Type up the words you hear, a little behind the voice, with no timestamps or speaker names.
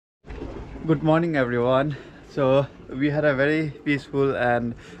Good morning, everyone. So we had a very peaceful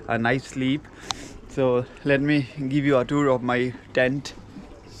and a nice sleep. So let me give you a tour of my tent.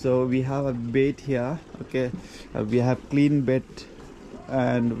 So we have a bed here. Okay, we have clean bed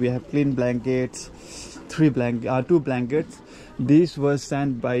and we have clean blankets. Two blankets. These were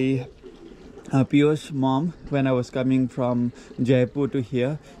sent by Piyush's mom when I was coming from Jaipur to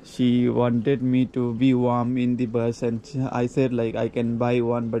here. She wanted me to be warm in the bus, and I said like I can buy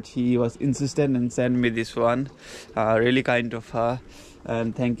one, but she was insistent and sent me this one. Really kind of her,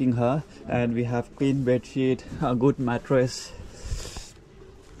 and thanking her. And we have clean bed sheet, a good mattress,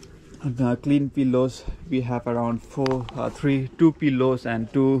 clean pillows. We have around two pillows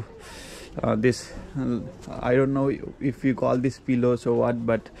and two this I don't know if you call this pillows or what,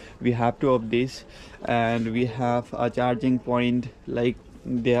 but we have two of these. And we have a charging point, like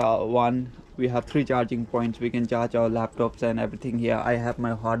there are one. We have three charging points. We can charge our laptops and everything here. I have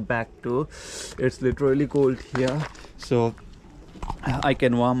my hot bag too. It's literally cold here, so I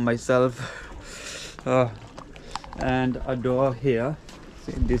can warm myself. And a door here.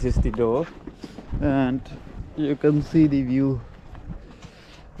 See, this is the door, and you can see the view.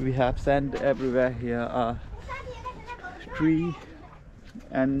 We have sand everywhere here, tree,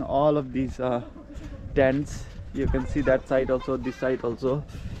 and all of these tents. You can see that side also, this side also.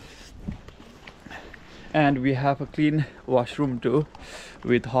 And we have a clean washroom too,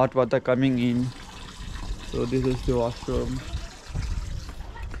 with hot water coming in. So this is the washroom.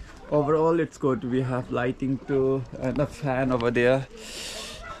 Overall it's good. We have lighting too and a fan over there.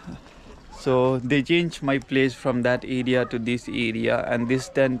 So they changed my place from that area to this area, and this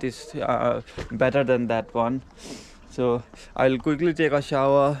tent is better than that one. So I'll quickly take a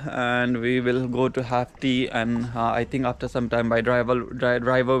shower and we will go to have tea, and I think after some time my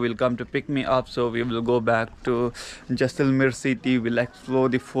driver will come to pick me up. So we will go back to Jasailmer city. We'll explore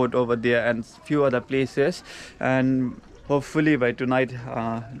the fort over there and few other places, and hopefully by tonight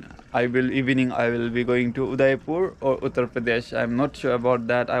I will be going to Udaipur or Uttar Pradesh. I'm not sure about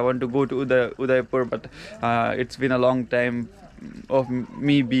that. I want to go to Udaipur, but it's been a long time of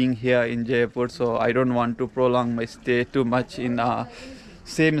me being here in Jaipur, so I don't want to prolong my stay too much in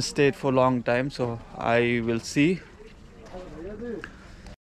same state for long time. So I will see